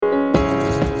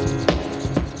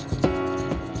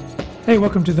Hey,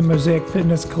 welcome to the Mosaic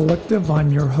Fitness Collective.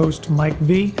 I'm your host, Mike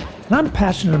V, and I'm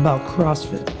passionate about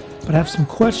CrossFit, but I have some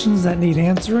questions that need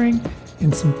answering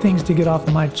and some things to get off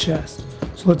my chest.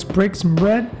 So let's break some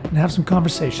bread and have some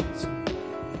conversations.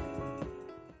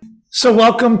 So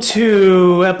welcome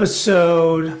to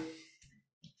episode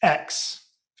X.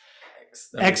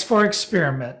 X for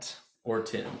experiment. Or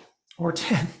 10.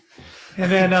 And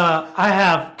then I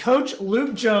have Coach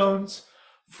Luke Jones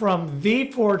from The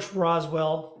Forge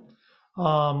Roswell.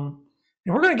 And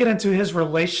we're going to get into his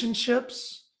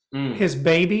relationships, his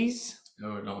babies.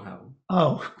 No, we don't have them.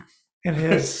 Oh, and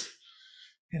his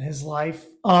life.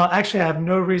 Actually, I have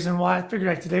no reason why. I figured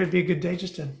like today would be a good day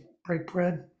just to break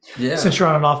bread. Yeah. Since you're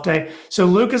on an off day. So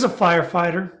Luke is a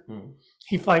firefighter.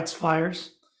 He fights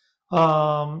fires.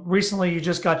 Recently, you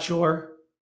just got your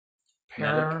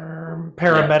paramedic,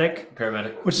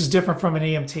 which is different from an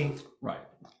EMT. Right.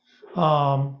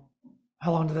 How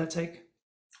long did that take?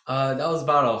 That was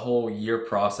about a whole year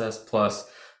process plus a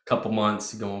couple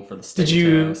months going for the state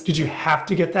test. Did you have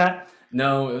to get that?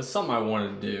 No, it was something I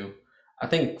wanted to do. I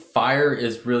think fire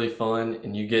is really fun,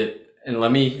 and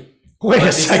let me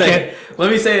say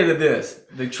it this: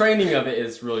 the training of it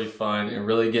is really fun. It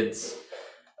really gets,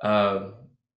 it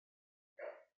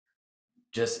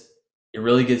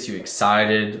really gets you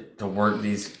excited to work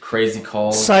these crazy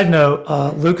calls. Side note: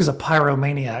 Luke is a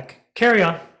pyromaniac. Carry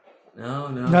on. No,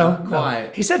 not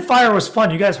quite. He said fire was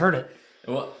fun. You guys heard it.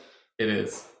 Well, it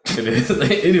is. It is.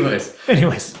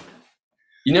 Anyways.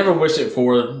 You never wish it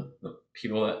for the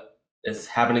people that it's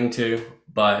happening to,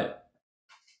 but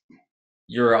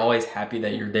you're always happy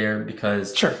that you're there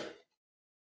because sure,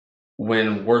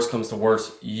 when worst comes to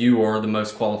worst, you are the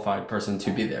most qualified person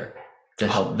to be there to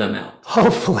help them out.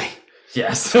 Hopefully.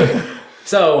 Yes.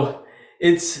 So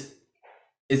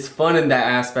it's fun in that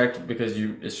aspect because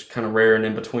it's kind of rare and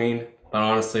in between. But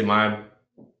honestly,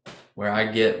 where I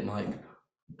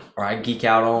geek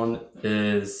out on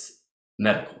is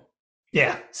medical.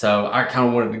 Yeah. So I kind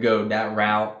of wanted to go that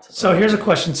route. So here's a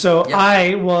question. So yeah.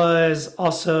 I was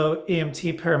also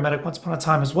EMT paramedic once upon a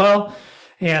time as well.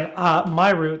 And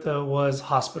my route though was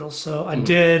hospital. So I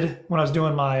did, when I was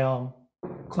doing my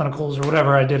clinicals or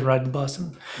whatever, I did ride the bus.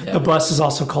 And the bus is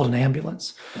also called an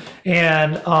ambulance.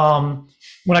 And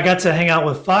when I got to hang out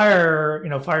with fire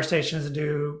stations and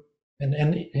do the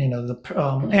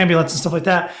ambulance and stuff like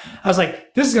that, I was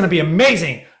like, this is going to be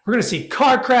amazing. We're going to see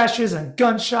car crashes and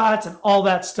gunshots and all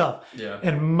that stuff. Yeah.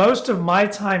 And most of my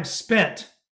time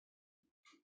spent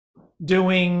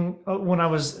doing, when I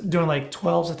was doing like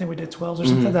 12s, I think we did 12s or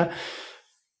something like that,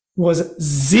 was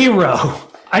zero.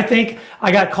 I think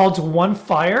I got called to one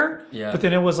fire, but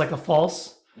then it was like a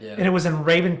false. Yeah. And it was in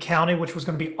Raven County, which was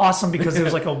going to be awesome because it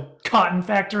was like a cotton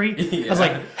factory. Yeah. I was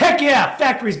like, heck yeah,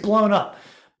 factory's blown up.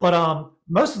 But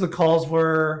most of the calls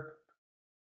were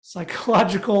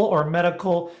psychological or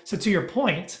medical. So to your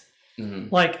point,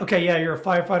 like, okay, yeah, you're a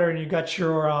firefighter and you got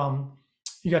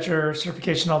your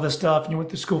certification, all this stuff, and you went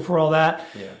through school for all that.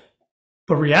 Yeah.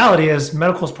 But reality is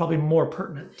medical is probably more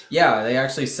pertinent. Yeah, they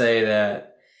actually say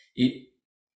that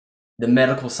the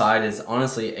medical side is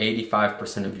honestly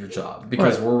 85% of your job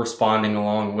because we're responding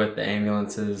along with the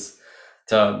ambulances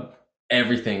to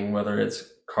everything, whether it's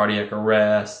cardiac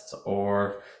arrest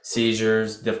or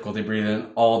seizures, difficulty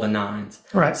breathing, all the nines.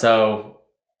 Right. So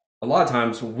a lot of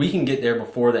times we can get there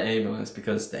before the ambulance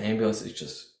because the ambulance is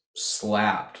just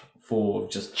slapped full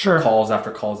of just calls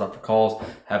after calls after calls,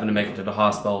 having to make it to the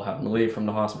hospital, having to leave from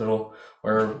the hospital,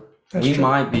 where we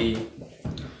might be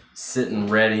sitting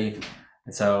ready.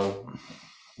 And so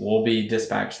we'll be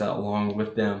dispatched along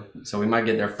with them. So we might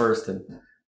get there first and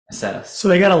assess. So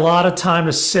they got a lot of time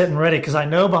to sit and ready because I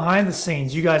know behind the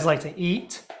scenes you guys like to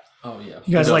eat. Oh, yeah.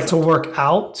 You guys like to work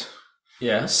out.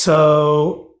 Yeah.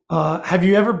 So have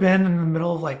you ever been in the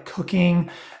middle of like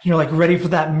cooking, like ready for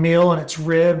that meal and it's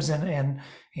ribs and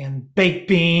baked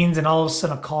beans and all of a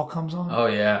sudden a call comes on? Oh,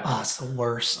 yeah. Oh, it's the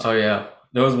worst. Oh, yeah.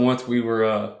 There was once we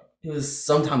were, it was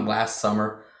sometime last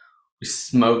summer. We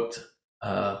smoked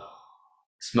a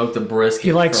brisket.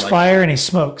 He likes fire and he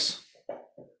smokes.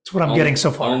 That's what I'm getting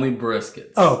so far. Only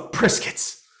briskets. Oh,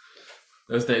 briskets.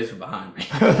 Those days are behind me.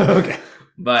 Okay.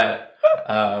 But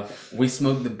we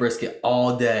smoked the brisket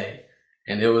all day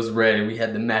and it was ready. We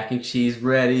had the mac and cheese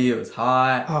ready. It was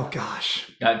hot. Oh,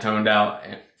 gosh. Got toned out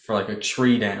for like a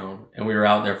tree down and we were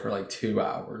out there for like 2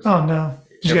 hours. Oh, no.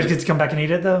 Did you guys get to come back and eat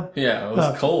it though? Yeah, it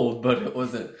was cold, but it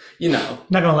wasn't, Not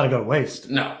going to let it go to waste.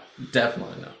 No,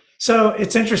 definitely no. So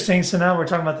it's interesting. So now we're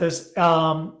talking about this.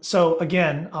 So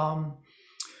again,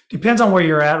 depends on where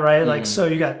you're at, right? Like, so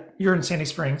you're in Sandy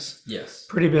Springs. Yes.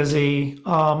 Pretty busy.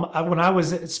 When I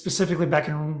was specifically back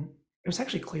in, it was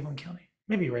actually Cleveland County.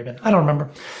 maybe Raven. I don't remember.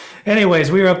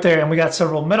 Anyways, we were up there and we got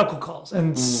several medical calls.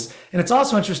 And it's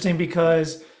also interesting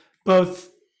because both,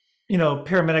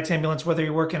 paramedics, ambulance, whether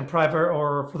you work in private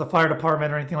or for the fire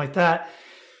department or anything like that,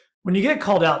 when you get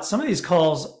called out, some of these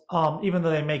calls, even though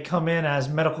they may come in as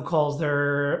medical calls,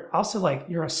 they're also like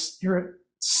you're a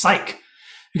psych,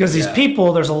 because these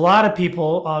people, there's a lot of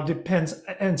people, depends.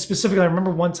 And specifically, I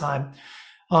remember one time,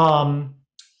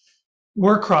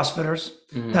 we're CrossFitters.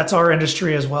 That's our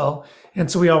industry as well.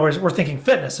 And so we're thinking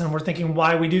fitness, and we're thinking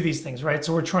why we do these things, right?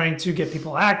 So we're trying to get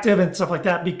people active and stuff like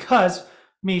that, because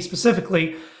me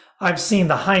specifically, I've seen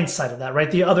the hindsight of that, right?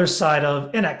 The other side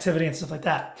of inactivity and stuff like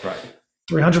that. Right.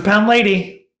 300-pound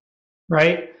lady,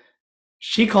 right?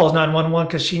 She calls 911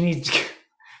 because she needs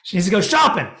to go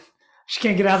shopping. She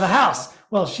can't get out of the house.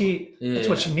 Well, that's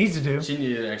what she needs to do. She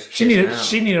needed extra. She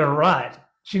needed a ride.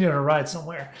 She needed a ride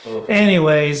somewhere.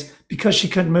 Anyways, because she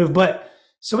couldn't move. But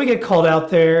so we get called out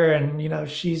there, and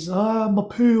she's my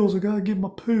pills. I gotta get my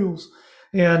pills,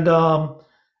 and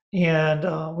we had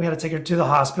to take her to the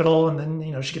hospital, and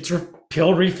then she gets her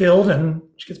pill refilled, and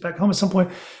she gets back home at some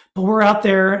point. But we're out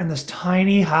there in this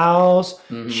tiny house.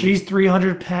 She's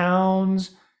 300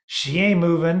 pounds. She ain't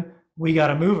moving. We got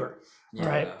to move her. Yeah.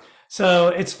 Right. So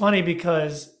it's funny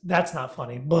because that's not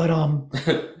funny, but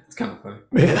it's kind of funny.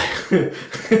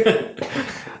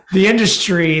 The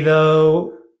industry,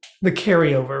 though, the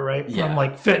carryover, right, from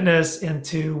like fitness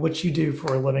into what you do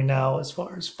for a living now, as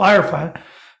far as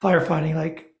firefighting,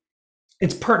 like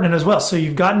it's pertinent as well. So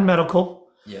you've gotten medical.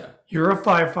 Yeah. You're a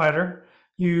firefighter.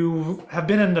 You have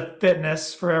been into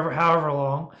fitness forever, however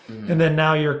long, and then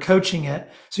now you're coaching it.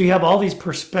 So you have all these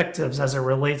perspectives as it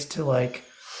relates to, like,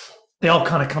 they all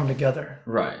kind of come together.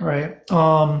 Right. Right.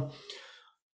 Tell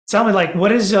me, like,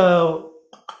 what is, I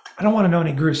don't want to know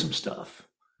any gruesome stuff.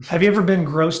 Have you ever been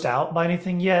grossed out by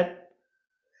anything yet?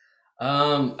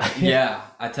 Yeah,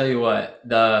 I tell you what,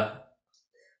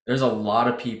 there's a lot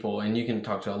of people, and you can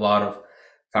talk to a lot of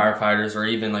firefighters or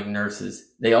even like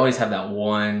nurses. They always have that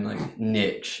one like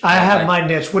niche. I have my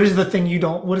niche. What is the thing you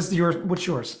don't? What's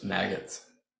yours? Maggots.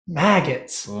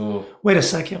 Maggots. Ooh. Wait a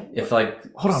second. If like,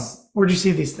 hold on. Where'd you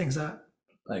see these things at?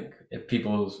 Like if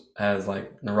people has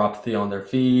like neuropathy on their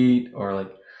feet or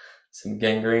like some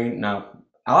gangrene. No,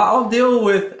 I'll deal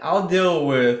with.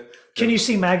 Can you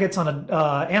see maggots on an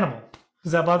animal?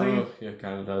 Does that bother you? Yeah, it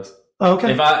kind of does. Oh,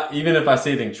 okay. Even if I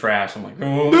see anything trash, I'm like,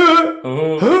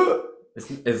 oh.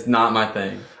 It's not my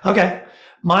thing. Okay.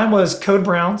 Mine was code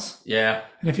browns. Yeah.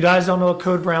 And if you guys don't know what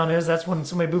code brown is, that's when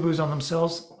somebody boo-boos on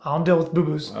themselves. I don't deal with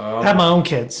boo-boos. I have my own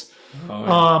kids.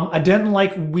 I didn't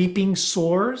like weeping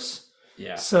sores.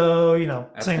 Yeah. So,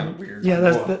 that's kind of weird.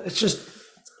 Yeah, it's just,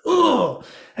 ugh.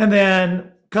 And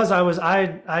then, because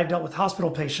I dealt with hospital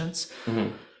patients,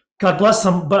 God bless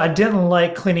them, but I didn't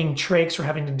like cleaning trachs or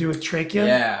having to do with trachea.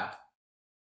 Yeah.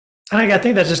 And I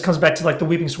think that just comes back to like the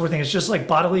weeping sore thing. It's just like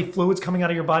bodily fluids coming out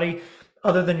of your body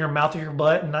other than your mouth or your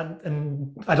butt.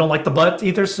 And I don't like the butt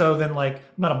either. So then, like, I'm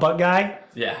not a butt guy.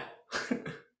 Yeah.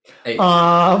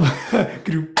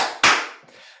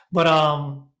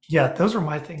 But yeah, those were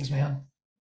my things, man.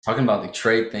 Talking about the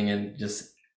trach thing and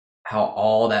just how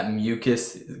all that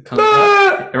mucus comes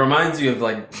out. It reminds you of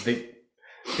like the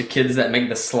kids that make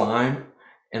the slime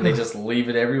and they just leave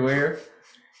it everywhere.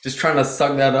 Just trying to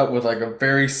suck that up with like a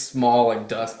very small like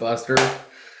dust buster,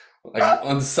 like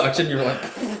on suction, you're like,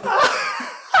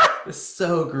 it's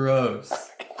so gross,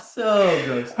 so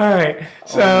gross. All right,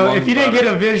 so if you didn't get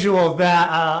a visual of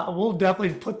that, we'll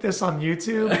definitely put this on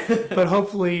YouTube. But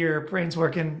hopefully your brain's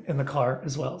working in the car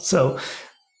as well. So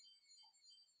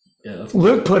yeah,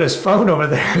 Luke put his phone over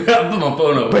there. I put my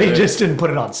phone over, but he just didn't put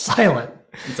it on silent.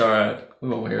 It's all right. We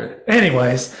won't hear it.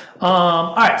 Anyways,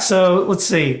 all right. So let's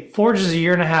see. Forge is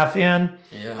 1.5 years in.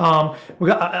 Yeah.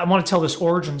 I want to tell this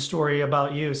origin story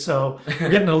about you. So we're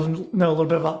getting to know a little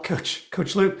bit about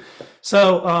Coach Luke.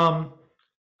 So I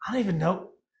don't even know.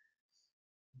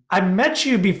 I met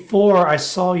you before I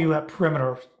saw you at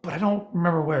Perimeter, but I don't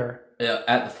remember where. Yeah,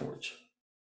 at the Forge.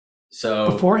 So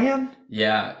beforehand?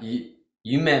 Yeah,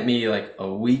 you met me like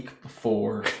a week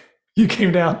before. You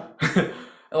came down.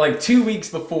 Like 2 weeks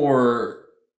before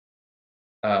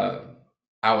I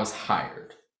was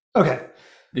hired. Okay.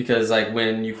 Because like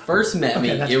when you first met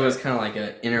me, it was kind of like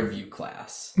an interview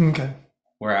class. Okay.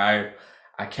 Where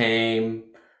I came,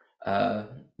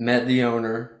 met the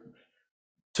owner,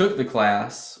 took the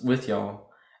class with y'all,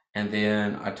 and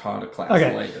then I taught a class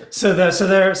later.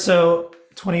 So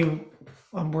 20.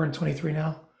 We're in 23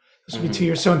 now. This will be 2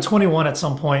 years. So in 21 at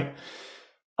some point.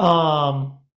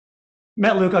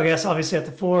 Met Luke, I guess, obviously at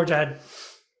the Forge. I had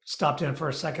stopped in for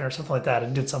a second or something like that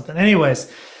and did something.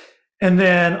 Anyways, And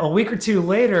then a week or two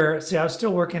later, see, I was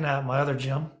still working at my other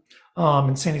gym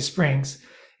in Sandy Springs.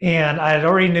 And I had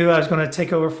already knew I was going to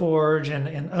take over Forge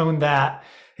and own that.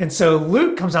 And so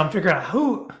Luke comes out and figuring out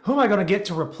who am I going to get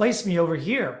to replace me over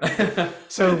here?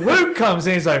 So Luke comes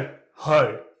in, he's like,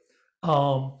 hey,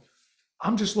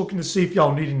 I'm just looking to see if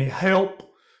y'all need any help.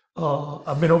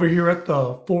 I've been over here at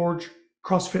the Forge,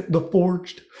 CrossFit, the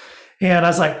Forged. And I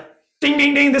was like, ding,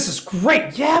 ding, ding, this is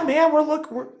great. Yeah, man, we're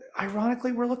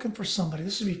looking for somebody.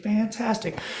 This would be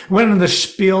fantastic. Went into the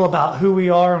spiel about who we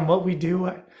are and what we do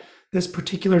at this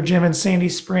particular gym in Sandy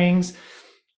Springs.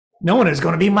 No one is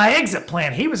going to be my exit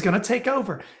plan. He was going to take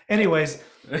over. Anyways,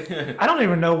 I don't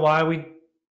even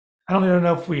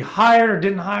know if we hired or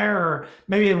didn't hire, or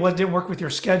maybe it didn't work with your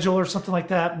schedule or something like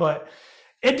that, but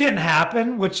it didn't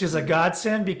happen, which is a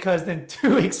godsend, because then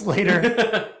 2 weeks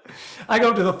later, I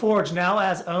go to the Forge now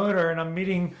as owner, and I'm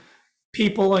meeting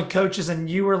people and coaches, and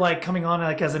you were like coming on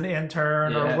like as an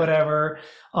intern or whatever.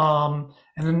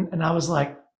 And I was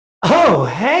like, oh,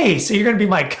 hey, so you're going to be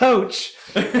my coach.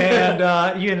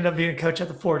 And you ended up being a coach at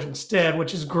the Forge instead,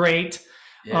 which is great.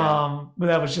 Yeah. But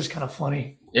that was just kind of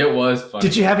funny. It was funny.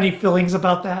 Did you have any feelings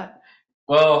about that?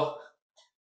 Well,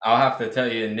 I'll have to tell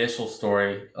you the initial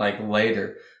story like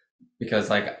later, because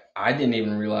like I didn't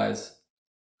even realize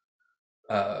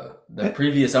the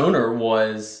previous owner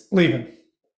was leaving.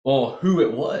 Well, who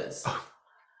it was.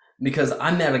 Because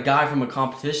I met a guy from a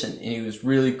competition and he was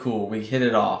really cool. We hit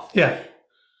it off. Yeah.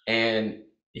 And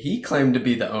he claimed to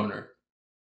be the owner.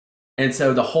 And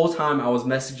so the whole time I was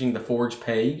messaging the Forge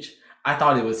page, I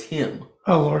thought it was him.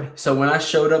 Oh, Lord. So when I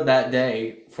showed up that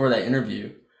day for that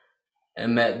interview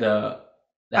and met the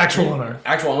actual owner,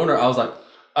 I was like,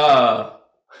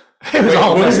 it was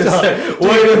all messed up.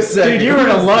 Wait a second. Dude, you were in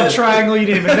a love triangle. You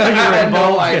didn't even know you were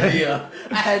involved. I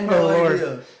had no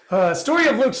idea. Story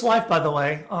of Luke's life, by the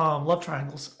way. Love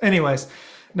triangles. Anyways,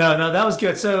 no, that was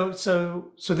good.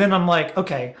 So then I'm like,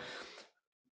 okay,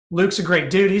 Luke's a great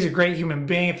dude. He's a great human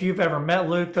being. If you've ever met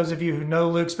Luke, those of you who know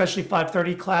Luke, especially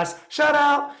 530 class, shout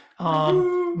out.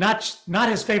 Not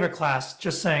his favorite class,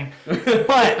 just saying.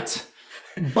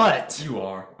 But you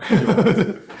are.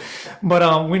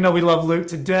 But we know we love Luke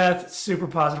to death. Super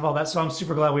positive, all that. So I'm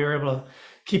super glad we were able to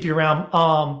keep you around.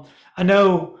 I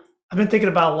know I've been thinking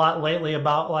about a lot lately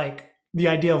about like the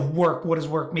idea of work. What does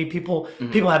work mean? People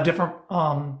have different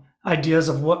ideas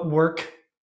of what work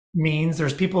means.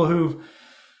 There's people who've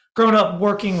grown up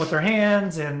working with their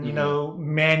hands and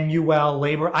manual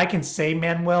labor. I can say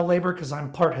manual labor because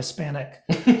I'm part Hispanic,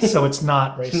 so it's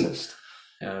not racist.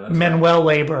 Yeah, manual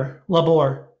labor.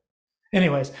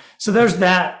 Anyways, so there's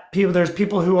that. There's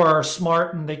people who are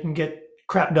smart and they can get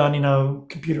crap done,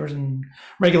 computers and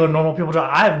regular normal people.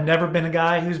 I have never been a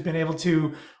guy who's been able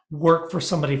to work for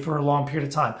somebody for a long period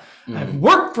of time. I've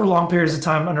worked for long periods of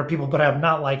time under people, but I have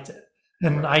not liked it.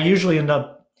 And I usually end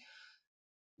up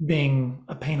being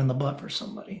a pain in the butt for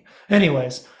somebody.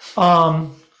 Anyways,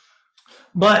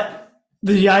 but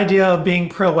the idea of being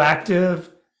proactive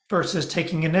versus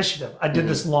taking initiative. I did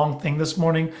this long thing this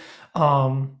morning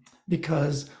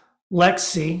because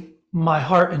Lexi, my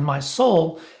heart and my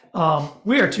soul,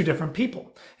 we are two different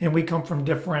people, and we come from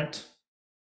different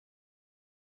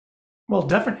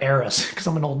eras, because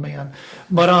I'm an old man,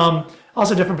 but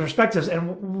also different perspectives.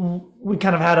 And we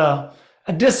kind of had a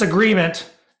disagreement,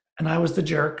 and I was the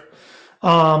jerk.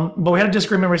 But we had a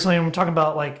disagreement recently, and we're talking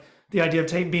about like the idea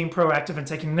of being proactive and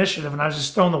taking initiative. And I was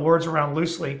just throwing the words around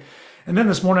loosely. And then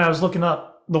this morning I was looking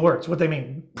up the words, what they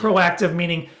mean. Proactive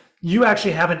meaning you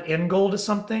actually have an end goal to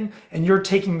something and you're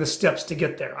taking the steps to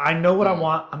get there. I know what I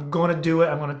want. I'm going to do it.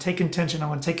 I'm going to take intention. I'm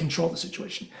going to take control of the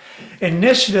situation.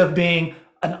 Initiative being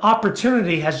an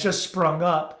opportunity has just sprung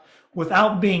up.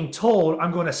 Without being told,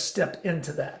 I'm going to step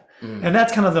into that. And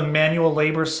that's kind of the manual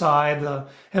labor side.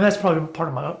 And that's probably part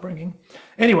of my upbringing.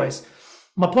 Anyways,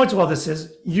 my point to all this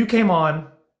is you came on,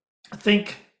 I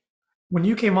think when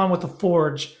you came on with the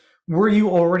Forge, were you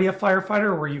already a firefighter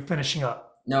or were you finishing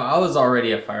up? No, I was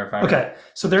already a firefighter. Okay,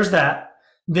 so there's that.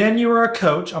 Then you were a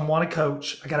coach. I want a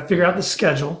coach. I got to figure out the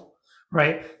schedule,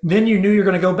 right? Then you knew you're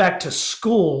going to go back to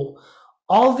school.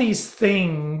 All these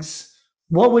things,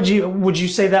 what would you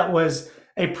say that was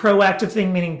a proactive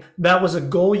thing, meaning that was a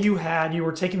goal you had, you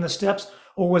were taking the steps,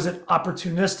 or was it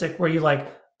opportunistic where you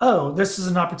like, oh, this is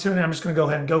an opportunity, I'm just going to go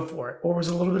ahead and go for it? Or was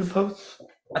it a little bit of both?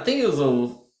 I think it was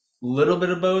a little bit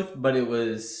of both, but it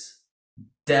was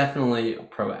definitely a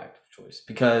proactive choice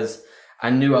because I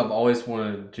knew I've always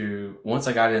wanted to, once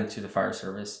I got into the fire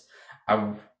service,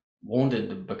 I wanted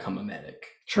to become a medic.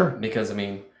 Sure. Because, I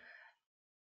mean,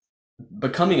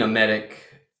 becoming a medic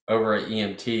over at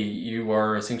EMT, you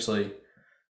are essentially,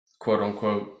 quote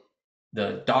unquote,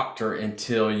 the doctor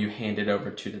until you hand it over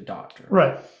to the doctor.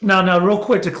 Right. Now, real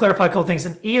quick to clarify a couple things.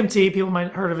 An EMT, people might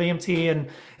have heard of EMT and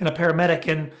a paramedic,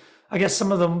 and I guess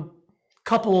some of the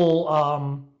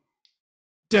couple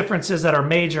differences that are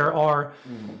major are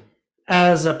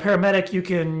as a paramedic, you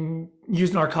can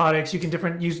use narcotics, you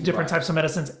can use different types of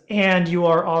medicines, and you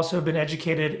are also been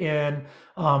educated in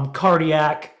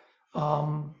cardiac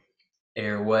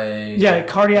airway. Yeah,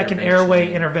 cardiac and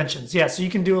airway interventions. Yeah, so you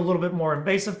can do a little bit more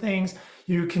invasive things.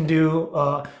 You can do,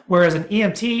 whereas an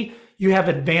EMT, you have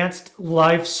advanced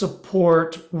life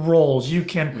support roles. You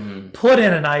can put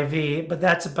in an IV, but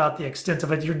that's about the extent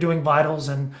of it. You're doing vitals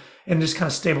and just kind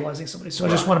of stabilizing somebody. So I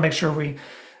just want to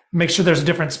make sure there's a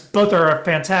difference. Both are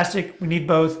fantastic. We need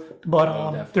both,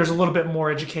 but there's a little bit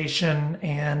more education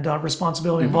and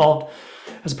responsibility involved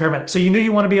as a paramedic. So you knew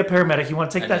you want to be a paramedic. You want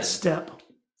to take that step.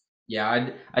 Yeah,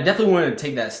 I definitely wanted to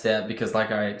take that step because,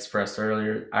 like I expressed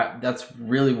earlier, that's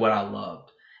really what I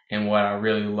loved and what I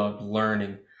really loved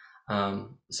learning.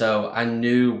 So I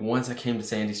knew once I came to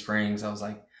Sandy Springs, I was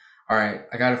like, all right,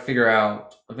 I got to figure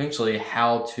out eventually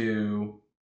how to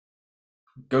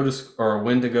go to or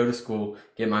when to go to school,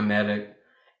 get my medic.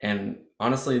 And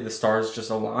honestly, the stars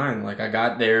just aligned. Like I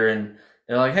got there and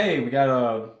they're like, hey, we got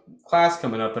a class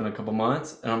coming up in a couple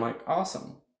months. And I'm like,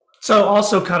 awesome. So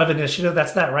also kind of initiative,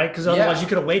 that's that, right? Because otherwise you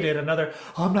could have waited another,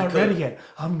 I'm not ready yet.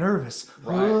 I'm nervous.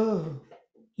 Right.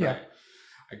 Yeah. Right.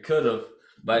 I could have,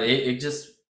 but it just,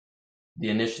 the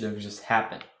initiative just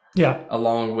happened. Yeah.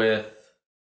 Along with,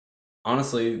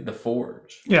 honestly, the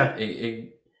Forge. Yeah.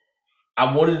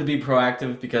 I wanted to be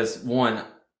proactive because, one,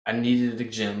 I needed a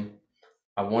gym.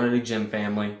 I wanted a gym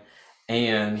family.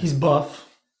 And he's buff.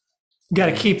 You got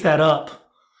to keep that up.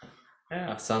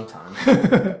 Yeah, sometimes.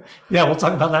 Yeah, we'll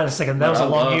talk about that in a second. That was a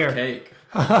long year. Cake.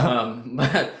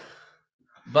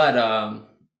 But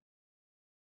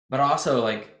also,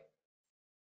 like,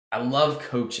 I love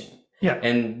coaching. Yeah.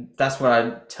 And that's what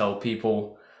I tell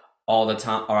people all the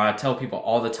time, or I tell people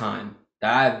all the time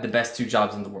that I have the best two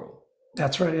jobs in the world.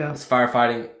 That's right, yeah. It's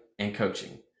firefighting and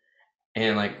coaching.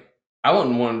 And like, I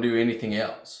wouldn't want to do anything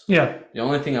else. Yeah. The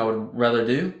only thing I would rather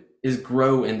do is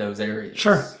grow in those areas.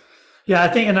 Sure. Yeah, I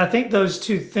think those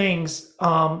two things,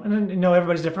 and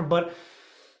everybody's different, but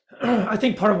I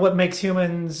think part of what makes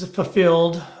humans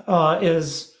fulfilled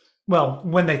is, well,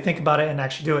 when they think about it and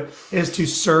actually do it, is to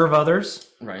serve others,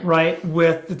 right,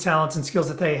 with the talents and skills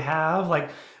that they have. Like,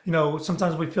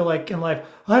 sometimes we feel like in life,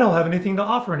 I don't have anything to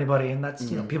offer anybody, and that's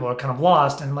people are kind of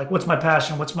lost and like, what's my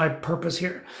passion? What's my purpose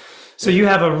here? So you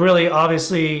have a really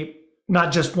obviously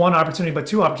not just one opportunity, but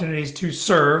two opportunities to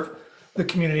serve the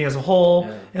community as a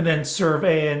whole, and then serve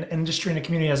an industry and a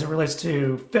community as it relates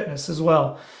to fitness as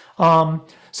well.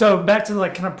 So back to the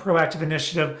like kind of proactive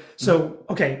initiative. So,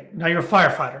 okay, now you're a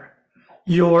firefighter. Are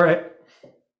you going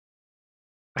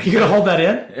to hold that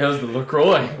in? It was the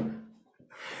LaCroix.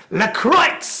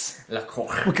 LaCroix.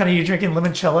 LaCroix. What kind are you drinking?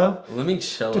 Limoncello?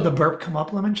 Limoncello. Did the burp come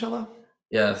up, limoncello?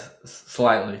 Yes,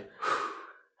 slightly.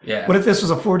 Yeah. What if this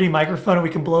was a 4D microphone and we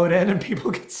can blow it in and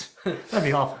people get... That'd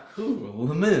be awful. Ooh,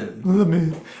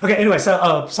 lemon. Okay, anyway,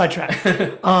 so sidetrack.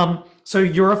 So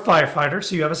you're a firefighter,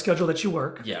 so you have a schedule that you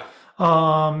work. Yeah.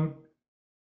 1,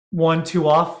 2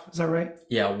 off, is that right?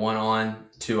 Yeah, 1 on,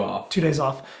 2 off. 2 days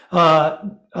off. You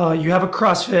have a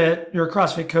CrossFit, you're a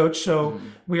CrossFit coach, so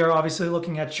we are obviously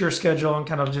looking at your schedule and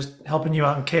kind of just helping you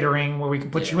out in catering where we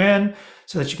can put you in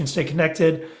so that you can stay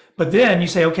connected. But then you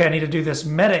say, okay, I need to do this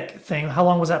medic thing. How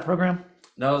long was that program?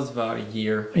 That was about a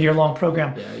year. A year-long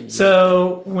program. Yeah,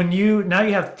 so when you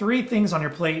have 3 things on your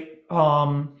plate,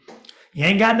 you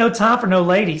ain't got no time for no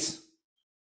ladies.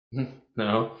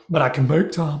 No. But I can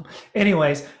make time.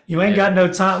 Anyways, you ain't got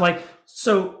no time. Like,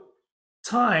 so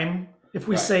time, if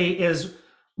we say, is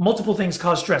multiple things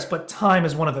cause stress, but time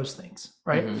is one of those things,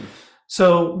 right?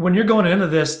 So when you're going into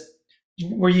this,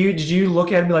 did you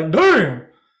look at it and be like, damn,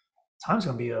 time's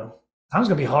gonna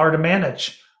be hard to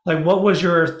manage? Like, what was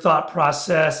your thought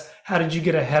process? How did you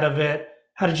get ahead of it?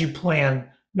 How did you plan,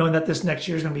 knowing that this next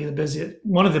year is going to be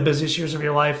one of the busiest years of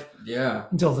your life? Yeah.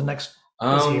 Until the next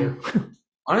busy year.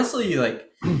 Honestly, like,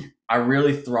 I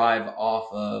really thrive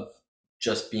off of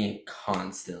just being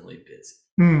constantly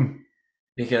busy.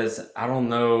 Because I don't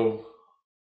know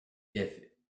if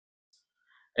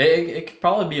it could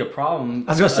probably be a problem.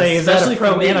 I was going to say, is that a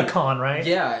pro and a con, right?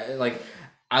 Yeah, like,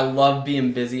 I love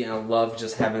being busy and I love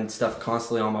just having stuff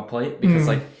constantly on my plate because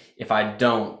like if I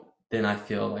don't, then I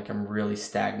feel like I'm really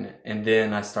stagnant, and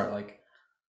then I start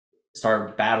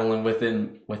battling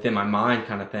within my mind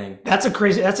kind of thing. That's a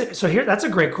great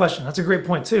question. That's a great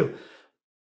point too.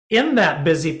 In that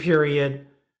busy period,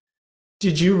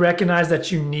 did you recognize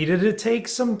that you needed to take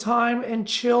some time and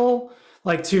chill?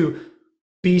 like to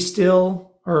be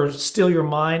still or still your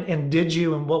mind? And did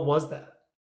you, and what was that?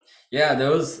 Yeah,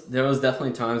 there was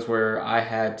definitely times where I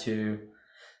had to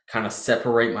kind of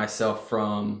separate myself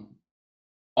from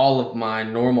all of my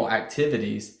normal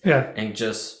activities and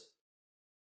just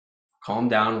calm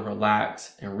down,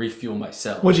 relax, and refuel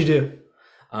myself. What'd you do?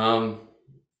 I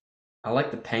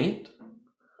like to paint.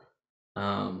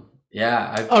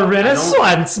 Yeah. A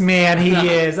Renaissance man he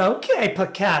is. Okay,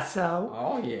 Picasso.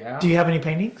 Oh, yeah. Do you have any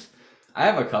paintings? I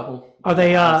have a couple. Are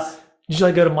they, did you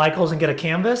like go to Michael's and get a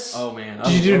canvas? Oh, man.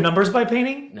 Did you do numbers by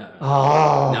painting? No.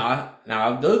 Oh.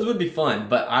 No, those would be fun,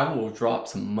 but I will drop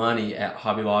some money at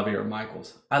Hobby Lobby or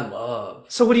Michael's. I love.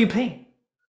 So what do you paint?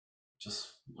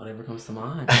 Just whatever comes to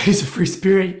mind. He's a free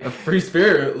spirit. A free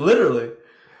spirit, literally.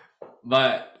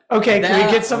 But okay, can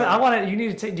we get some? I want to. You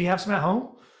need to take. Do you have some at home?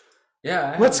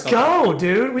 Yeah. Let's go,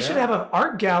 dude. We should have an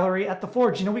art gallery at the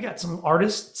Forge. You know, we got some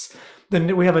artists.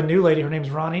 Then we have a new lady. Her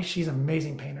name's Ronnie. She's an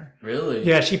amazing painter. Really?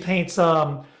 Yeah, she paints.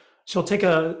 She'll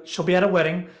be at a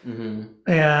wedding,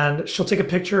 and she'll take a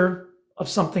picture of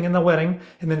something in the wedding,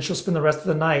 and then she'll spend the rest of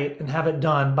the night and have it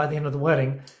done by the end of the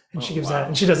wedding. And she gives that,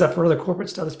 and she does that for other corporate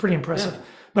stuff. It's pretty impressive. Yeah.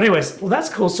 But anyways, well, that's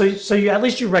cool. So you at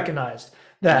least you recognized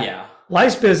that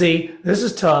life's busy. This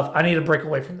is tough. I need to break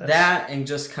away from this. That and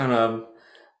just kind of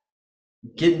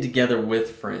getting together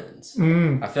with friends.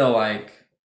 I feel like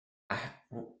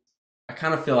I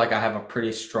kind of feel like I have a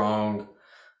pretty strong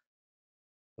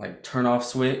like turn off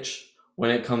switch when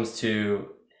it comes to,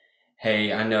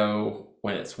 hey, I know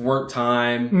when it's work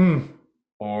time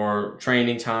or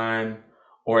training time,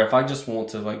 or if I just want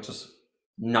to like just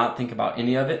not think about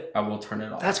any of it, I will turn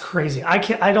it off. That's crazy.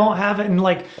 I don't have it. And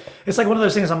like, it's like one of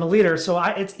those things. I'm a leader. So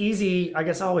it's easy. I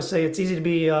guess I always say it's easy to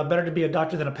be better to be a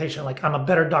doctor than a patient. Like I'm a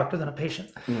better doctor than a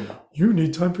patient. You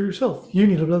need time for yourself. You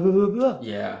need a blah, blah, blah, blah.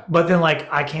 Yeah. But then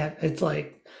like, I can't, it's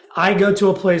like, I go to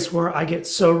a place where I get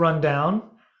so run down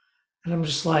and I'm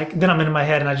just like, then I'm in my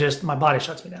head and my body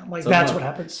shuts me down. Like that's what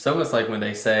happens. It's almost like when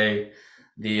they say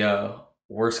the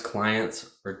worst clients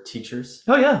are teachers.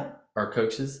 Oh yeah. Or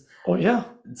coaches. Oh yeah.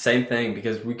 Same thing,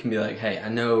 because we can be like, hey, I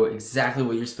know exactly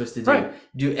what you're supposed to do. Right.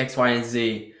 Do X, Y, and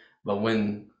Z. But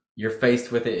when you're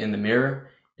faced with it in the mirror,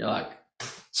 you're like.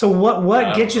 So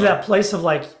what gets you that place of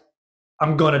like,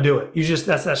 I'm going to do it? You just,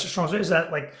 that's strong. Is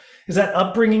that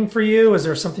upbringing for you? Is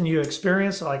there something you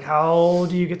experienced? Like, how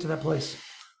do you get to that place?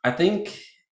 I think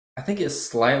it's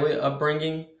slightly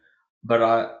upbringing, but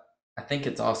I think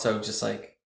it's also just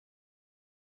like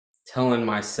telling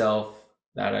myself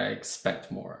that I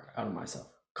expect more out of myself.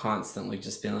 Constantly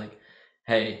just being like,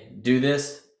 hey, do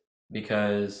this,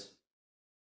 because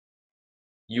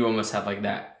you almost have like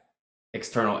that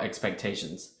external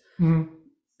expectations.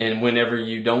 And whenever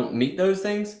you don't meet those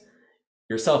things,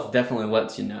 yourself definitely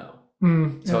lets you know.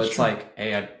 So it's true. Like,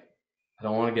 hey, I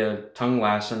don't want to get a tongue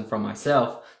lashing from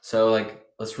myself. So like,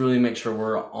 let's really make sure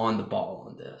we're on the ball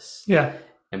on this. Yeah.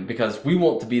 And because we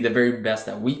want to be the very best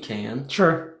that we can.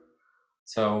 Sure.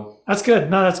 So that's good.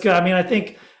 No, that's good. I mean, I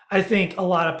think a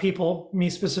lot of people, me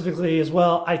specifically as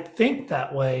well, I think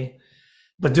that way,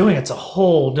 but doing it's a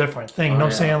whole different thing. You know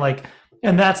what I'm saying? Like,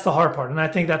 and that's the hard part. And I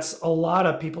think that's a lot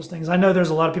of people's things. I know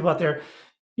there's a lot of people out there,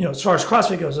 you know, as far as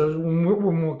CrossFit goes, when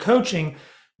we're coaching,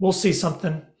 we'll see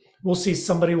something. We'll see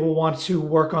somebody will want to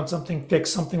work on something, fix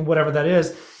something, whatever that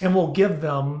is. And we'll give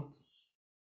them,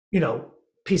 you know,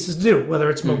 pieces to do, whether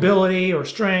it's mobility or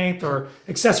strength or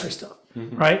accessory stuff.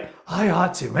 Right? I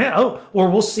ought to, man. Oh, or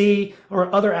we'll see,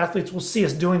 or other athletes will see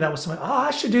us doing that with somebody. Oh,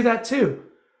 I should do that too.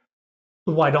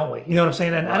 But why don't we? You know what I'm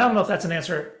saying? And I don't know if that's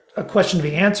a question to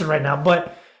be answered right now,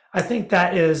 but I think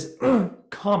that is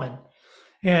common.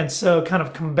 And so kind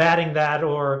of combating that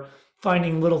or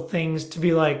finding little things to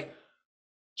be like,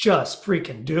 just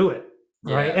freaking do it.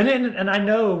 Right. And I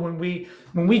know when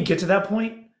we get to that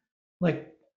point,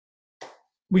 like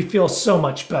we feel so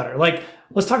much better. Like,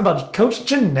 let's talk about Coach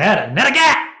Janetta.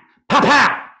 Nagagat! Pow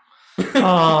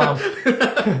pow!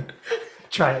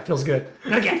 Try it. Feels good.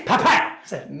 Nagagat! Pow pow!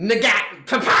 Say it. Nagagat!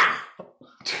 Pow pow!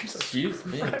 Excuse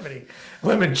me.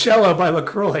 Limoncello by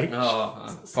LaCroix.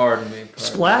 Oh, pardon me.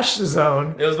 Splash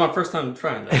Zone. It was my first time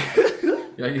trying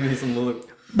that. Yeah, give me some little.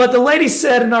 But the lady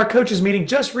said in our coaches meeting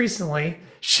just recently,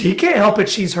 she can't help it.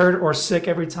 She's hurt or sick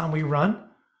every time we run.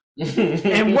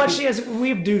 And what she has,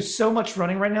 we do so much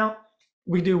running right now.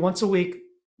 We do once a week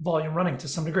volume running to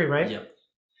some degree, right? Yep.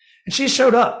 And she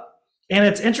showed up, and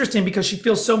it's interesting because she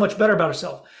feels so much better about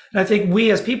herself. And I think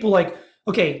we as people, like,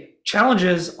 okay,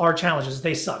 challenges are challenges.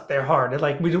 They suck. They're hard.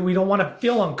 Like we don't want to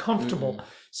feel uncomfortable.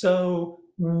 So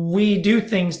we do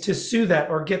things to soothe that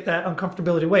or get that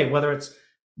uncomfortability away, whether it's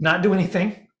not do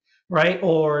anything, right?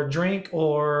 Or drink,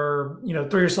 or,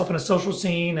 throw yourself in a social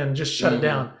scene and just shut it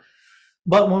down.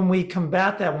 But when we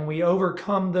combat that, when we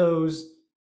overcome those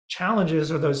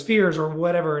challenges or those fears or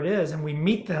whatever it is, and we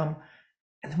meet them,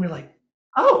 and then we're like,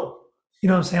 oh, you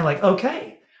know what I'm saying? Like,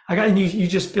 okay, and you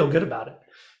just feel good about it.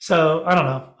 So I don't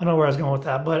know. I don't know where I was going with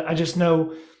that, but I just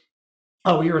know,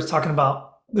 we were talking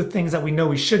about the things that we know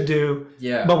we should do,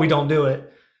 but we don't do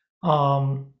it.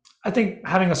 I think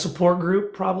having a support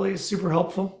group probably is super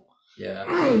helpful.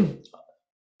 Yeah.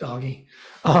 Doggy.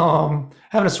 Having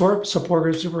a support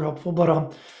group is super helpful.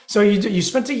 But so you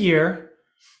spent a year.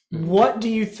 What do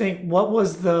you think? What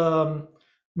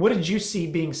did you see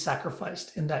being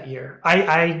sacrificed in that year?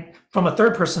 I from a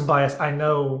third person bias, I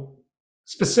know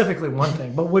specifically one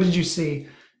thing, but what did you see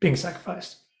being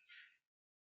sacrificed?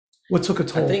 What took a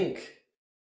toll? I think,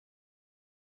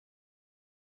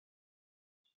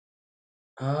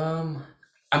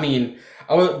 I mean,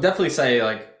 I would definitely say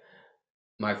like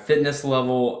my fitness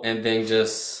level, and then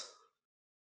just,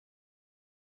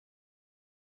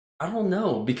 I don't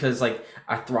know, because like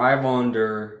I thrive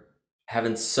under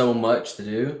having so much to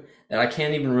do that I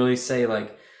can't even really say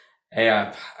like, hey,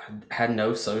 I've had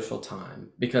no social time,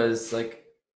 because like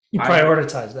you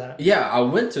prioritize that. Yeah, I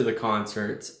went to the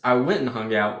concerts. I went and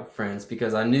hung out with friends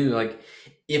because I knew like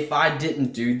if I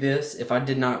didn't do this, if I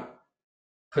did not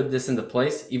put this into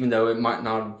place, even though it might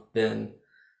not have been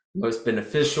most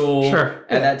beneficial at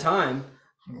that time,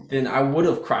 then I would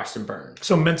have crashed and burned.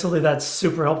 So mentally, that's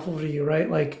super helpful to you, right?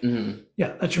 Like,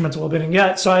 yeah, that's your mental well-being.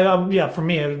 Yeah. So for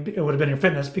me, it would have been your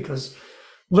fitness, because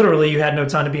literally you had no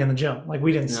time to be in the gym. Like,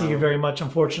 we didn't see you very much,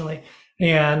 unfortunately.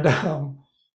 And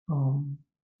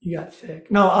you got thick.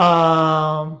 No.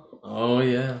 Oh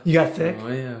yeah. You got thick. Oh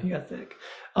yeah. You got thick.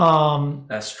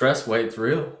 That stress weight's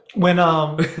real. When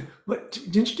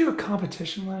didn't you do a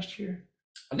competition last year?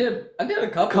 I did a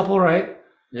couple. Couple, right?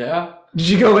 Yeah. Did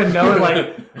you go in knowing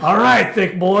like, all right,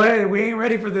 thick boy, we ain't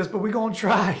ready for this, but we gonna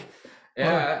try?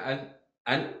 Yeah,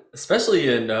 I especially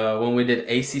in when we did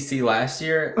ACC last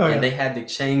year, and they had to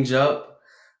change up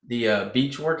the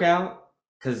beach workout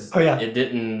because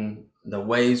the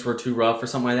waves were too rough or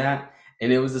something like that,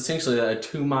 and it was essentially a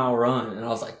 2-mile run, and I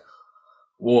was like,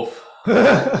 woof. So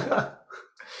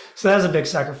that was a big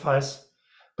sacrifice.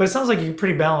 But it sounds like you're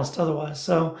pretty balanced otherwise.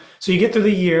 So you get through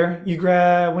the year.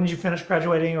 When did you finish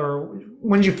graduating, or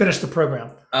when did you finish the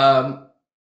program?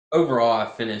 Overall, I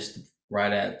finished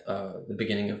right at the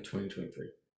beginning of 2023.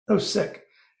 Oh, sick!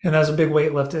 And that was a big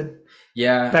weight lifted.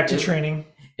 Yeah. Back to training.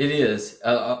 It is.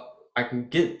 I can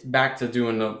get back to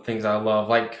doing the things I love,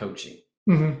 like coaching,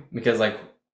 because like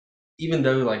even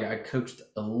though like I coached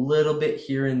a little bit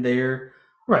here and there,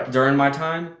 during my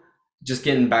time, just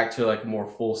getting back to like a more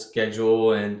full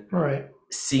schedule and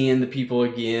seeing the people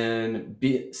again,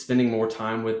 spending more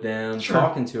time with them,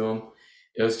 talking to them.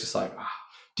 It was just like,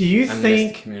 do you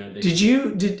think,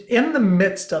 did in the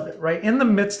midst of it, right? In the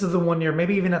midst of the 1 year,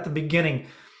 maybe even at the beginning,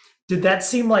 did that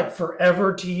seem like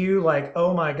forever to you? Like,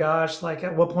 oh my gosh, like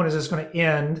at what point is this going to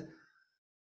end?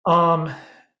 And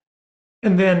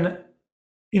then,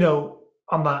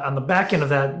 on the back end of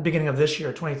that, beginning of this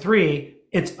year, 23,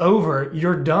 it's over,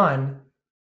 you're done.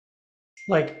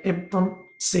 Like,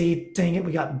 dang it,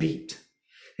 we got beat.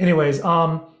 Anyways,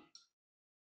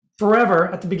 forever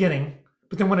at the beginning,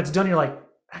 but then when it's done, you're like,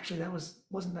 actually, that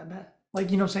wasn't that bad. Like,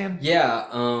 you know what I'm saying?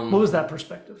 Yeah. What was that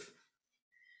perspective?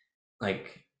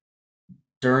 Like,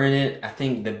 during it, I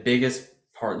think the biggest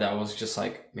part that was just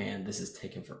like, man, this is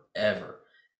taking forever,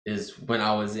 is when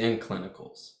I was in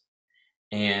clinicals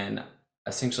and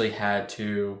essentially had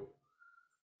to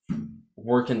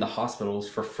work in the hospitals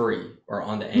for free or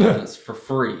on the ambulance for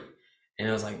free. And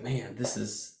I was like, man, this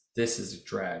is a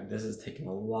drag. This is taking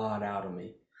a lot out of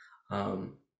me.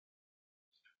 And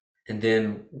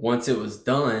then once it was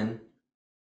done,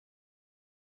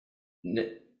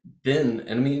 then,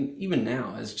 and I mean, even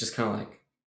now, it's just kind of like,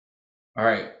 all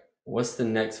right, what's the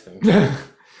next thing?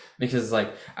 Because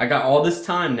like, I got all this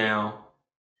time now,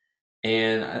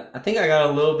 and I think I got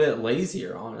a little bit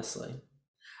lazier, honestly.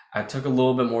 I took a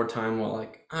little bit more time. Well,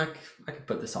 like I could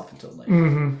put this off until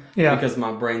later. Yeah. Because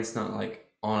my brain's not like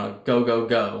on a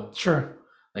go. Sure.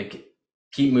 Like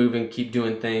keep moving, keep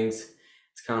doing things.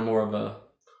 It's kind of more of a,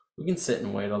 we can sit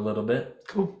and wait a little bit.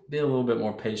 Cool. Be a little bit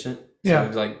more patient. Yeah. So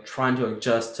it's like trying to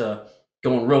adjust to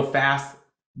going real fast,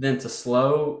 then to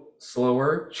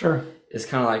slower. Sure. It's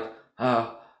kind of like,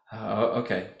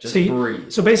 okay, just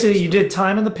breathe. So basically, you did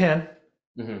time in the pen.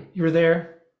 You were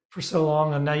there for so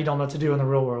long, and now you don't know what to do in the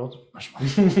real world.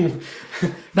 Can't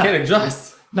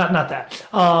adjust. Not that.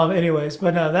 Anyways,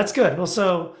 but no, that's good. Well,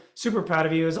 so super proud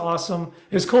of you. It was awesome.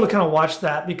 It was cool to kind of watch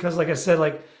that because, like I said,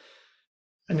 like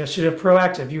Initiative,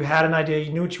 proactive. You had an idea,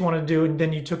 you knew what you wanted to do, and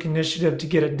then you took initiative to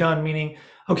get it done, meaning,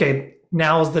 okay,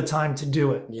 now is the time to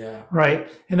do it. Yeah. Right.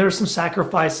 And there were some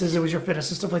sacrifices. It was your fitness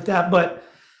and stuff like that. But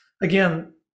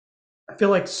again, I feel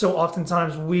like so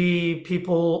oftentimes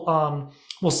people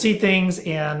will see things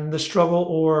and the struggle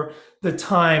or the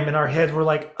time in our head, we're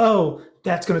like, oh,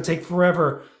 that's going to take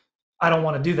forever. I don't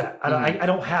want to do that. I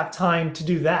don't have time to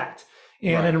do that.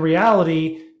 And in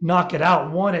reality, knock it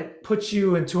out. One, it puts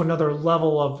you into another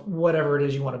level of whatever it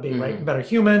is you want to be, right? Better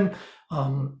human,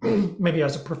 maybe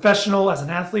as a professional, as an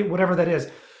athlete, whatever that is,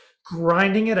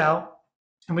 grinding it out.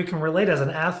 And we can relate as an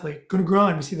athlete, gonna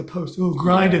grind. We see the post,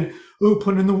 grinding,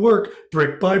 putting in the work,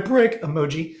 brick by brick,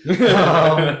 emoji.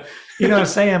 You know what I'm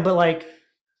saying? But like,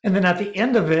 and then at the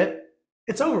end of it,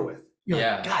 it's over with. You're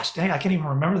like, gosh, dang, I can't even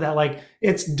remember that. Like,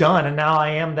 it's done. And now I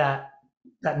am that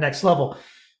next level.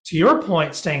 To your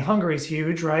point, staying hungry is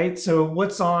huge, right? So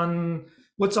what's on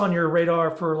your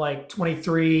radar for like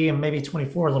 23 and maybe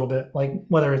 24 a little bit, like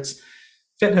whether it's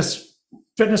fitness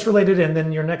related and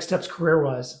then your next steps career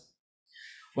wise?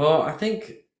 Well, I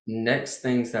think next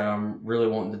things that I'm really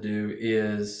wanting to do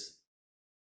is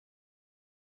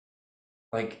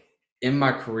like in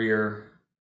my career,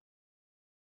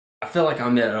 I feel like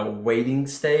I'm at a waiting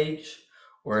stage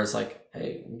where it's like,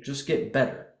 hey, just get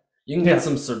better. You can get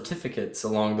some certificates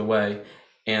along the way,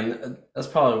 and that's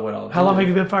probably what I'll do. How long have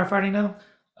you been firefighting now?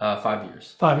 5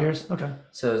 years. 5 years, okay.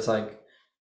 So it's like,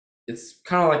 it's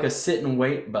kind of like a sit and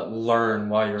wait, but learn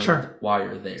while you're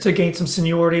there. To gain some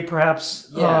seniority,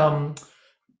 perhaps,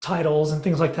 titles and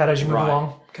things like that as you move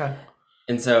along. Okay.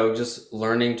 And so just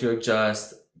learning to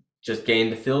adjust, just gain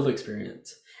the field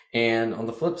experience. And on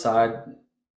the flip side,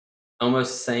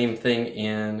 almost same thing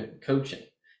in coaching.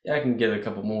 Yeah, I can get a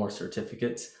couple more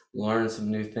certificates, learn some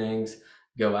new things,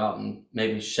 go out and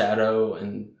maybe shadow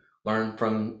and learn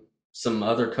from some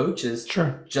other coaches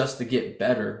just to get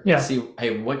better. Yeah. See,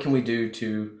 hey, what can we do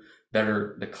to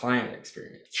better the client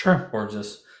experience? Or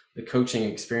just the coaching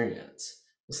experience.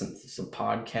 Listen to some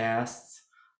podcasts,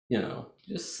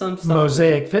 just some stuff.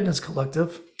 Mosaic Fitness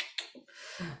Collective.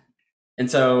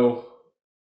 And so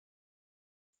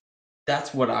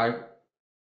that's what I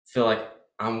feel like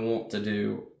I want to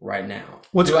do right now.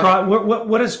 What is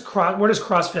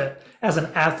CrossFit as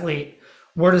an athlete?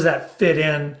 Where does that fit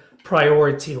in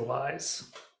priority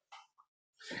wise?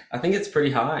 I think it's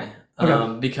pretty high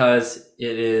because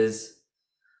it is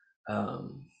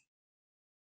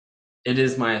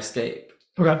my escape.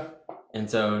 Okay. And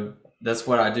so that's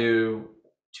what I do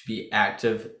to be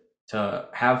active, to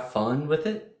have fun with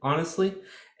it, honestly,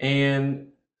 and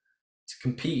to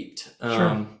compete.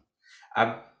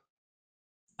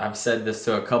 I've said this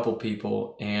to a couple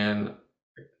people, and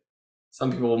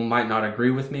some people might not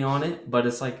agree with me on it, but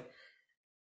it's like,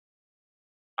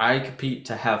 I compete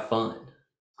to have fun.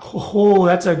 Oh,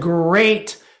 that's a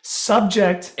great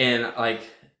subject. And like,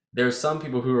 there's some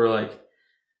people who are like,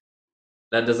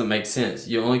 that doesn't make sense.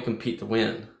 You only compete to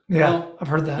win. Yeah, well, I've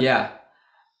heard that. Yeah.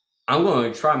 I'm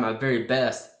going to try my very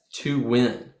best to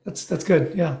win. That's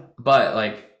good. Yeah. But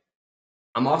like,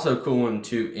 I'm also going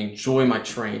to enjoy my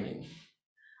training.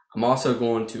 I'm also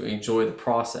going to enjoy the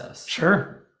process.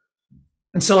 Sure.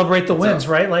 And celebrate the wins,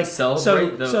 right? Like,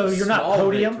 celebrate so you're not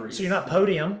podium. Victories. So you're not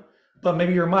podium, but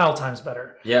maybe your mile time's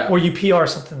better. Yeah. Or you PR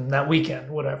something that weekend,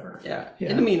 whatever. Yeah.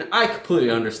 And I mean, I completely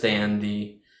understand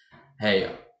the,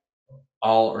 hey,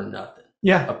 all or nothing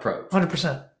approach.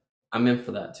 100%. I'm in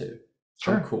for that too.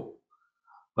 Sure. I'm cool.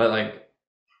 But like,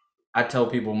 I tell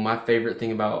people my favorite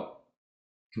thing about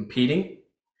competing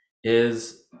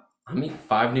is I meet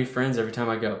 5 new friends every time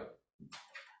I go.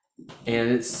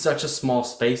 And it's such a small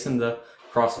space in the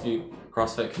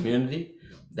CrossFit community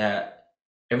that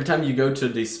every time you go to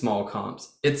these small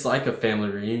comps, it's like a family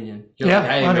reunion. You're like,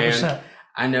 hey 100%. Man,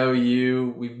 I know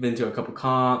you. We've been to a couple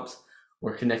comps.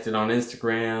 We're connected on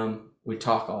Instagram. We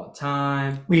talk all the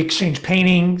time. We exchange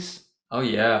paintings. Oh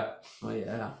yeah.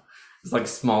 It's like a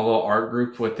small little art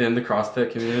group within the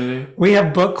CrossFit community. We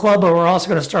have book club, but we're also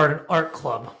going to start an art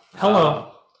club.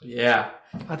 Hello. Yeah.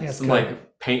 I think that's some good.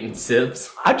 Like painting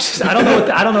sips. I don't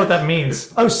know what that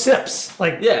means. Oh, sips.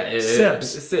 Like sips.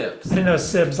 Sips. I didn't know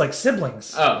sibs like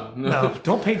siblings. Oh no,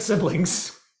 don't paint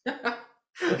siblings. All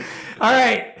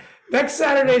right. Next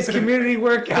Saturday's community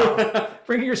workout.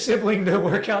 Bring your sibling to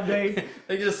workout day.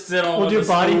 They just sit on. We'll do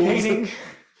body painting.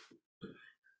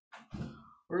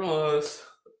 We're gonna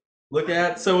look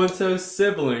at so-and-so's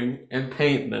sibling and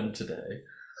paint them today.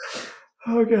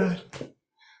 Oh god.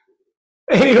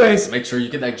 Anyways. Make sure you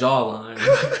get that jawline.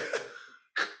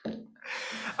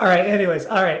 All right. Anyways.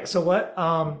 All right. So what?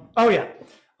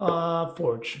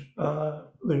 Forge.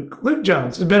 Luke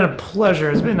Jones. It's been a pleasure.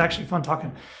 It's been actually fun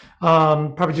talking.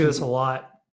 Probably do this a lot.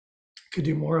 Could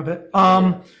do more of it.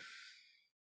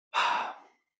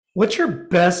 What's your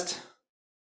best?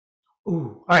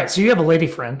 Ooh, all right. So you have a lady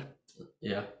friend.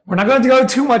 Yeah. We're not going to go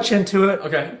too much into it.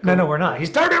 Okay. Cool. No, we're not. He's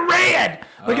turning red.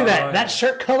 Look at that. That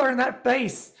shirt color and that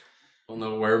face. I don't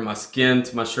know where my skin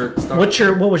to my shirt starts.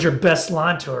 What was your best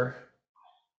line to her?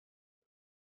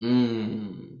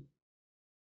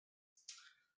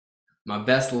 My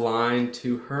best line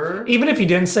to her. Even if you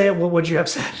didn't say it, what would you have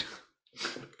said?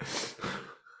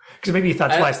 Because maybe you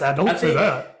thought twice that. Don't say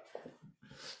that.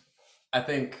 I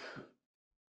think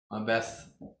my best,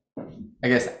 I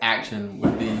guess, action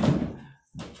would be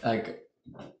like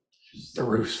the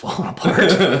roof's falling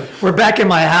apart. We're back in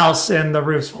my house and the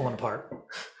roof's falling apart.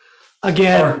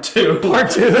 Again. Part two.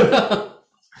 Oh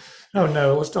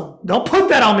no, don't put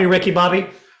that on me, Ricky Bobby.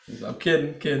 I'm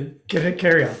kidding. Get it,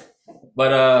 carry on.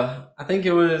 But I think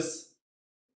it was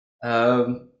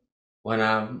when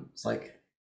I was like,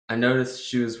 I noticed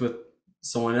she was with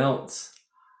someone else,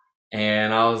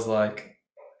 and I was like,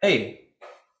 "Hey,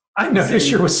 I noticed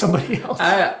you're with somebody else.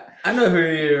 I know who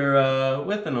you're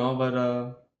with and all, but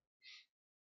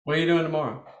what are you doing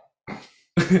tomorrow?"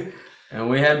 And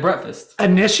we had breakfast.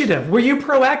 Initiative. Were you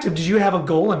proactive? Did you have a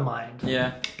goal in mind?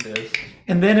 Yeah, it is.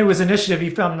 And then it was initiative.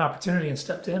 You found an opportunity and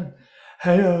stepped in.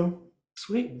 Hello.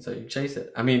 Sweet. So you chase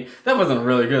it. I mean, that wasn't a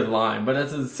really good line, but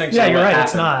that's essentially yeah, you're what right. happened.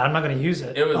 It's not. I'm not going to use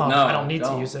it. It was I don't need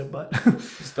to use it, but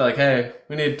just be like, hey,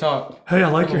 we need to talk. Hey, I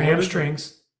like your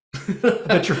hamstrings. I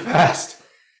bet you're fast.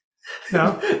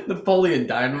 No, Napoleon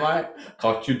Dynamite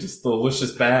caught you this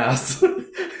delicious bass.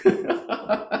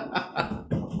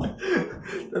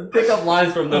 The pickup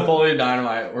lines from Napoleon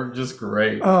Dynamite were just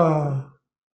great.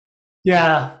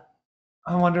 Yeah.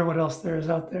 I wonder what else there is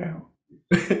out there.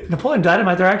 Napoleon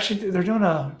Dynamite, they're doing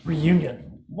a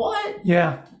reunion. What?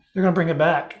 Yeah. They're gonna bring it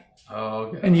back. Oh,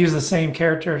 okay. And use the same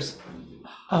characters.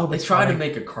 I hope they tried to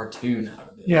make a cartoon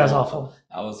out of it. Yeah, it's awful.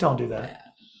 Don't do that. Bad.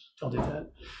 Don't do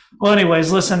that. Well,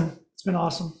 anyways, listen, it's been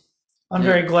awesome. I'm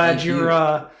very glad you're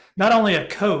not only a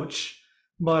coach,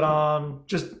 but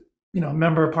just a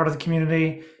member, part of the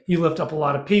community. You lift up a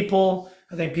lot of people.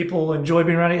 I think people enjoy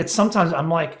being around you. It's sometimes I'm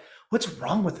like, what's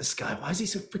wrong with this guy? Why is he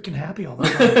so freaking happy all the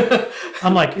time?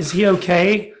 I'm like, is he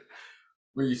okay?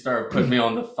 Where you started putting me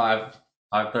on the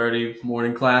 5:30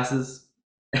 morning classes.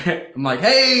 I'm like,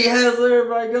 hey, how's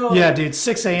everybody going? Yeah, dude,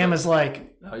 6 a.m. is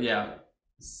like... Oh, yeah,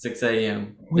 6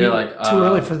 a.m. They're like... Too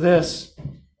early for this.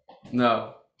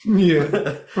 No.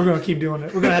 Yeah, we're going to keep doing it.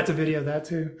 We're going to have to video that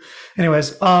too.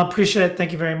 Anyways, appreciate it.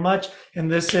 Thank you very much.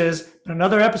 And this is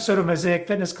another episode of Mosaic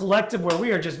Fitness Collective where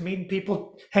we are just meeting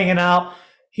people, hanging out.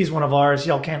 He's one of ours.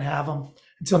 Y'all can't have him.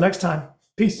 Until next time,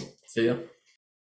 peace. See ya.